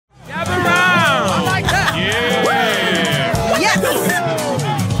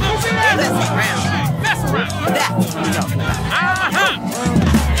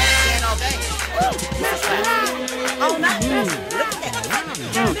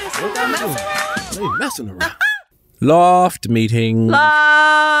They messing around. Loft Meeting.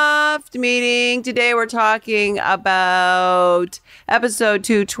 Loft Meeting. Today we're talking about episode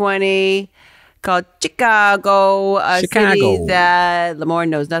 220 called Chicago, a city that Lamorne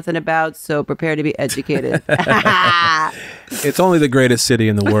knows nothing about, so prepare to be educated. It's only the greatest city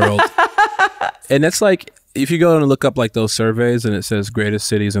in the world. And that's like, if you go and look up like those surveys and it says greatest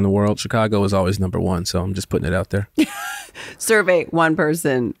cities in the world, Chicago is always number one. So I'm just putting it out there. Survey one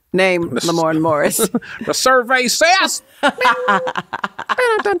person. Name Lamorne Morris. The survey says. I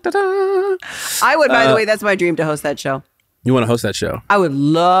would, by the way, that's my dream, to host that show. You want to host that show? I would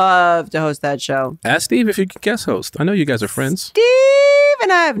love to host that show. Ask Steve if you can guest host. I know you guys are friends. Steve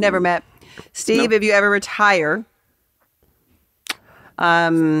and I have never met. Steve, if you ever retire. He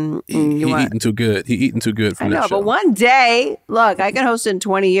eating too good. He eating too good from that show. But one day, look, I can host it in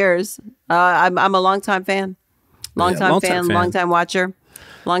 20 years. I'm a longtime fan. Longtime fan, longtime watcher,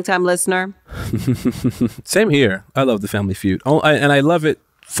 longtime listener. Same here. I love the Family Feud. And I love it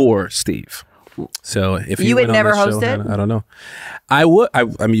for Steve. So if you would never host it, I don't know. I would. I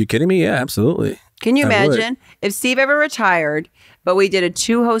mean, you kidding me? Yeah, absolutely. Can you imagine if Steve ever retired, but we did a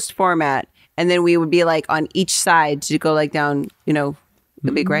 2-host format, and then we would be like on each side to go like down, you know,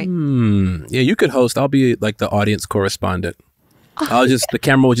 it'd be great. Yeah, you could host. I'll be like the audience correspondent. The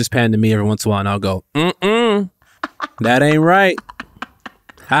camera will just pan to me every once in a while, and I'll go, that ain't right.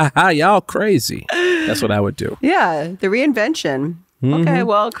 Ha ha, y'all crazy. That's what I would do. Yeah, the reinvention. Okay,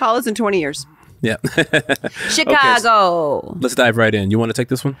 well, call us in 20 years. Yeah. Chicago. Okay, so let's dive right in. You want to take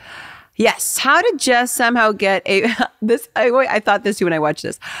this one? Yes. How did Jess somehow get I thought this too when I watched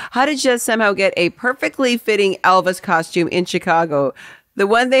this. How did Jess somehow get a perfectly fitting Elvis costume in Chicago? The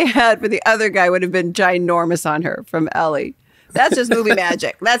one they had for the other guy would have been ginormous on her from Ellie. That's just movie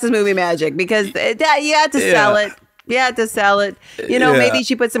magic. That's just movie magic because you had to sell it. You had to sell it. You know, maybe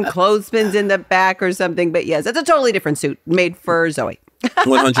she put some clothespins in the back or something. But yes, it's a totally different suit made for Zoe.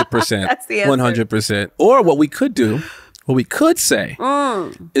 100%. That's the answer. 100%. Or what we could do, what we could say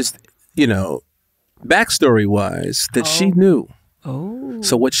is, you know, backstory wise, that she knew. Oh.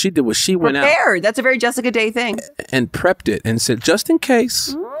 So what she did was she went out. That's a very Jessica Day thing. And prepped it and said, just in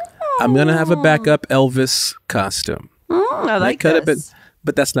case, I'm going to have a backup Elvis costume. I like that. Could have been,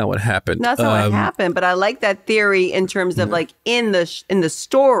 but that's not what happened. That's not what happened. But I like that theory in terms of like in the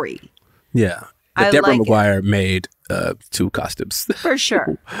story. Yeah. But Deborah McGuire made 2 costumes. For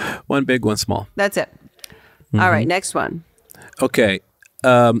sure. One big, one small. That's it. All right, next one. Okay.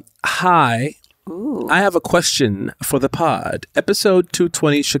 Hi. Ooh. I have a question for the pod. Episode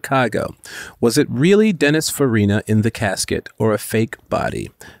 220 Chicago. Was it really Dennis Farina in the casket or a fake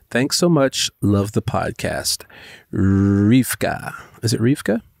body? Thanks so much. Love the podcast. Rivka. Is it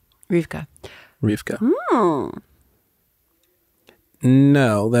Rivka? Rivka.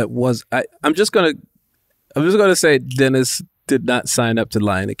 No, that was I'm just gonna say Dennis did not sign up to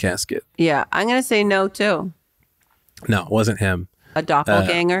lie in a casket. Yeah, I'm gonna say no too. No, it wasn't him. A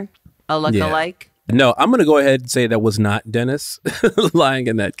doppelganger, a look-alike. Yeah. No, I'm gonna go ahead and say that was not Dennis lying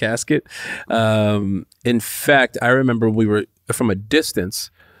in that casket. In fact, I remember we were from a distance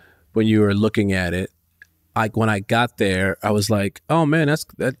when you were looking at it. Like when I got there, I was like, "Oh man,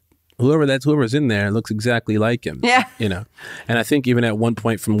 whoever's in there looks exactly like him." Yeah, you know. And I think even at one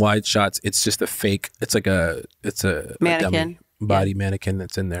point from wide shots, it's just a fake. It's like a mannequin, a body mannequin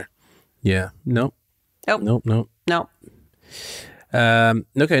that's in there. Yeah. Nope.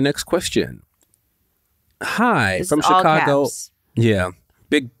 Okay. Next question. Hi from Chicago. Caps. Yeah.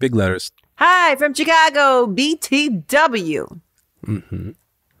 Big letters. Hi from Chicago. BTW.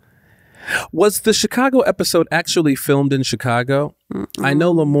 Was the Chicago episode actually filmed in Chicago? I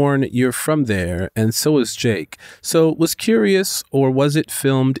know, Lamorne, you're from there, and so is Jake. So was curious, or was it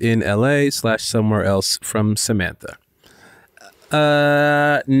filmed in LA/somewhere else from Samantha?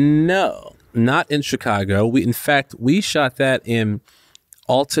 No, not in Chicago. In fact, we shot that in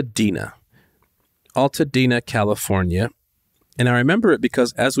Altadena, California. And I remember it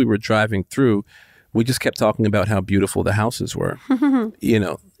because as we were driving through, we just kept talking about how beautiful the houses were. You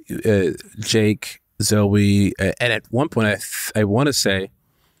know, Jake, Zoe, and at one point I want to say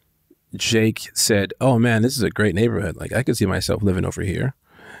Jake said, "Oh man, this is a great neighborhood. Like I could see myself living over here."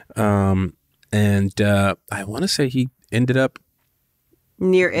 And I want to say he ended up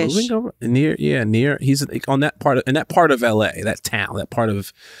near-ish. Moving over near. He's on that part of LA, that town, that part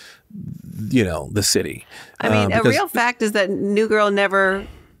of, you know, the city. I mean, a real fact is that New Girl never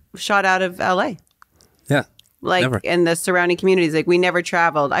shot out of LA. Yeah. Like never. In the surrounding communities, like we never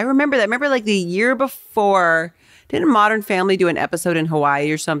traveled. I remember that. Remember like the year before, didn't Modern Family do an episode in Hawaii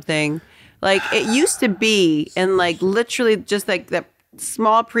or something? Like it used to be, and like literally just like that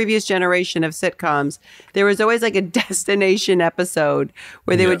small previous generation of sitcoms, there was always like a destination episode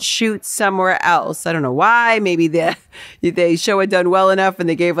where they would shoot somewhere else. I don't know why. Maybe the show had done well enough and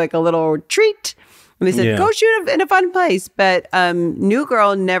they gave like a little treat. And they said, go shoot in a fun place. But New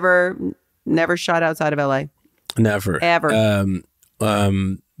Girl never shot outside of LA. Never. Ever.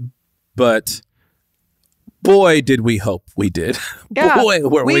 But boy, did we hope we did. Yeah. Boy,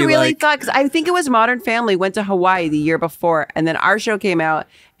 were we really like... thought, because I think it was Modern Family went to Hawaii the year before, and then our show came out,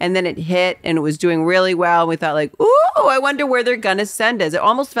 and then it hit, and it was doing really well. And we thought like, ooh, I wonder where they're going to send us. It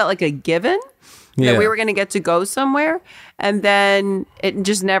almost felt like a given that we were going to get to go somewhere. And then it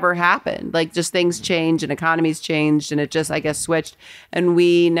just never happened. Like, just things changed and economies changed, and it just, I guess, switched. And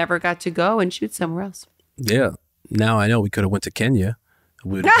we never got to go and shoot somewhere else. Yeah. Now I know we could have went to Kenya.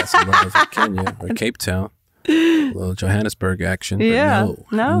 We would have got some runs in Kenya or Cape Town. A little Johannesburg action.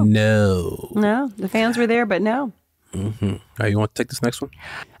 But no. The fans were there, but no. Mm-hmm. All right, you want to take this next one?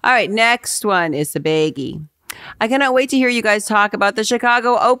 All right, next one is the biggie. I cannot wait to hear you guys talk about the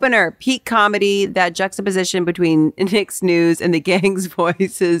Chicago opener. Peak comedy, that juxtaposition between Nick's news and the gang's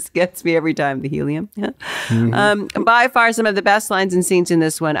voices gets me every time. The helium. By far some of the best lines and scenes in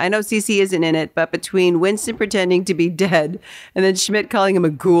this one. I know CC isn't in it, but between Winston pretending to be dead and then Schmidt calling him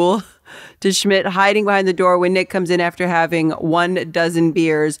a ghoul, to Schmidt hiding behind the door when Nick comes in after having 12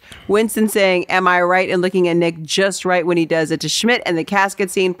 beers, Winston saying, am I right? And looking at Nick just right when he does it, to Schmidt and the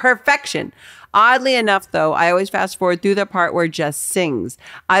casket scene, perfection. Oddly enough, though, I always fast forward through the part where Jess sings.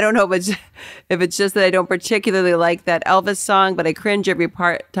 I don't know if it's just that I don't particularly like that Elvis song, but I cringe every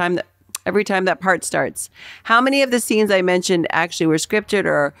time that part starts. How many of the scenes I mentioned actually were scripted,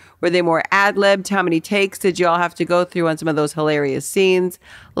 or were they more ad-libbed? How many takes did you all have to go through on some of those hilarious scenes?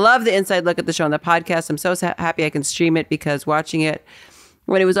 Love the inside look at the show on the podcast. I'm so happy I can stream it, because watching it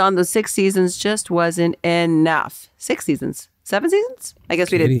when it was on those 6 seasons just wasn't enough. 6 seasons? 7 seasons? I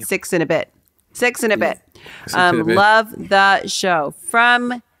guess we did 6 and a bit. 6 and a bit. Love the show.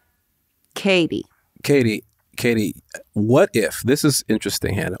 From Katie. Katie, what if, this is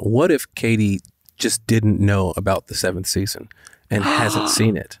interesting, Hannah, what if Katie just didn't know about the 7th season and hasn't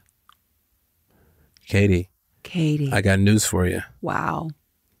seen it? Katie, I got news for you. Wow.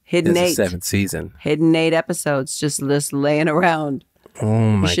 Hidden 8. 7th season. Hidden 8 episodes just laying around. Oh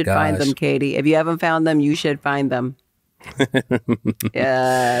my gosh. You should find them, Katie. If you haven't found them, you should find them.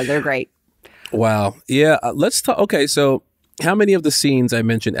 They're great. Wow. Yeah. Let's talk. Okay. So how many of the scenes I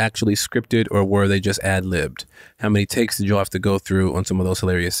mentioned actually scripted, or were they just ad-libbed? How many takes did you have to go through on some of those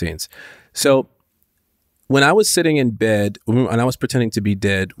hilarious scenes? So when I was sitting in bed and I was pretending to be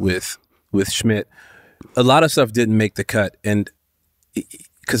dead with Schmidt, a lot of stuff didn't make the cut. And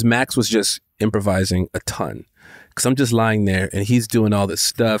because Max was just improvising a ton, because I'm just lying there and he's doing all this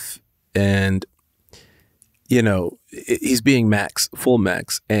stuff, and you know, he's being Max, full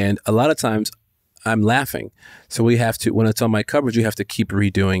Max. And a lot of times I'm laughing. So we have to, when it's on my coverage, you have to keep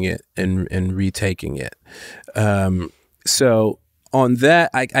redoing it and retaking it. So on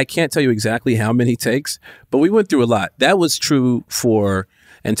that, I can't tell you exactly how many takes, but we went through a lot. That was true for,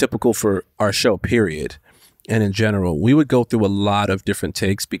 and typical for our show, period. And in general, we would go through a lot of different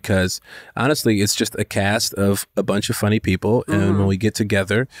takes, because honestly, it's just a cast of a bunch of funny people. And when we get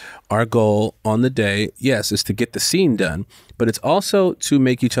together, our goal on the day, yes, is to get the scene done, but it's also to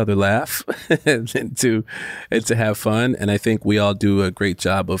make each other laugh and to have fun. And I think we all do a great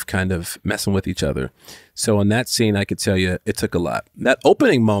job of kind of messing with each other. So on that scene, I could tell you it took a lot. That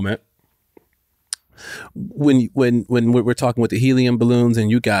opening moment, when we're talking with the helium balloons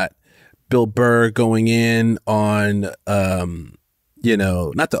and you got Bill Burr going in on, you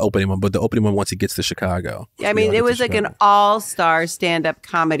know, not the opening one, but the opening one once he gets to Chicago. Yeah, I mean, it was like an all-star stand-up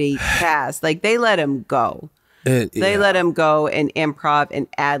comedy cast. Like, they let him go. They let him go and improv and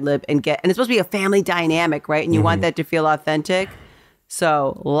ad-lib and it's supposed to be a family dynamic, right? And you want that to feel authentic.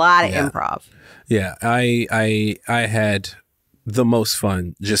 So, a lot of improv. Yeah, I had the most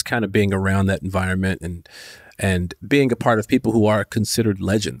fun just kind of being around that environment and being a part of people who are considered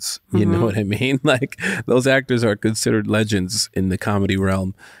legends. You know what I mean? Like, those actors are considered legends in the comedy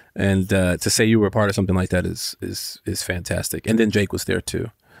realm. And to say you were a part of something like that is fantastic. And then Jake was there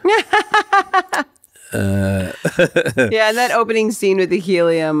too. Yeah, and that opening scene with the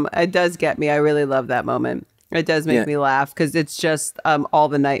helium, it does get me. I really love that moment. It does make me laugh, because it's just all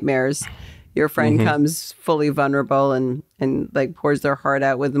the nightmares. Your friend comes fully vulnerable and like pours their heart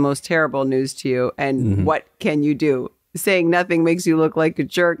out with the most terrible news to you. And what can you do? Saying nothing makes you look like a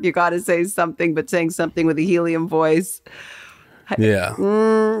jerk. You got to say something, but saying something with a helium voice. Yeah.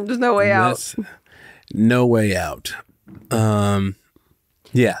 There's no way out. No way out.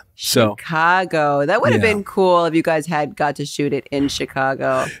 Yeah. So, Chicago. That would have been cool if you guys had got to shoot it in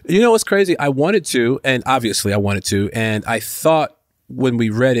Chicago. you know what's crazy? I wanted to, and obviously I wanted to, and I thought when we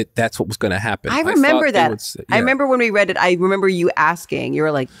read it, that's what was going to happen. I remember that. I remember when we read it, I remember you asking, you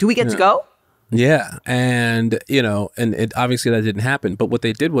were like, do we get to go? Yeah. And, and it obviously that didn't happen. But what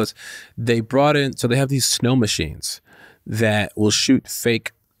they did was they brought in, so they have these snow machines that will shoot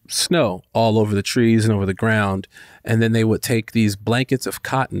fake snow all over the trees and over the ground. And then they would take these blankets of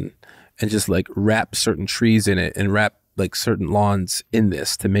cotton and just like wrap certain trees in it and wrap like certain lawns in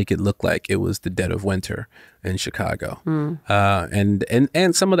this to make it look like it was the dead of winter in Chicago.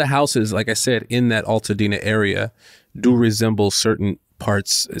 And some of the houses, like I said, in that Altadena area do resemble certain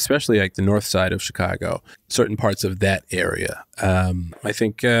parts, especially like the north side of Chicago, certain parts of that area. I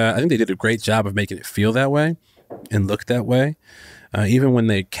think they did a great job of making it feel that way and look that way. Even when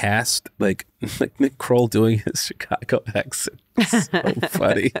they cast like Nick Kroll doing his Chicago accent. So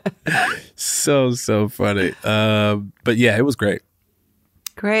funny. So funny. But yeah, it was great.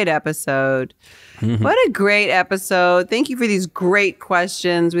 Great episode. What a great episode. Thank you for these great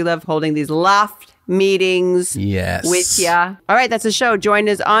questions. We love holding these loft meetings with ya. All right, that's the show. Join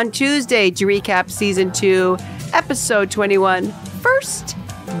us on Tuesday to recap season 2, episode 21, First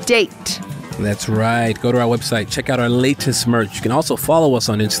Date. That's right. Go to our website. Check out our latest merch. You can also follow us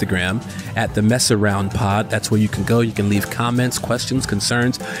on Instagram at The Mess Around Pod. That's where you can go. You can leave comments, questions,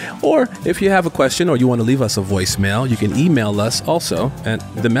 concerns, or if you have a question or you want to leave us a voicemail, you can email us also at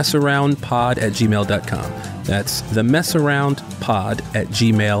themessaroundpod@gmail.com. That's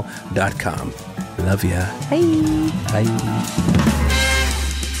themessaroundpod@gmail.com. Love ya. Bye. Bye.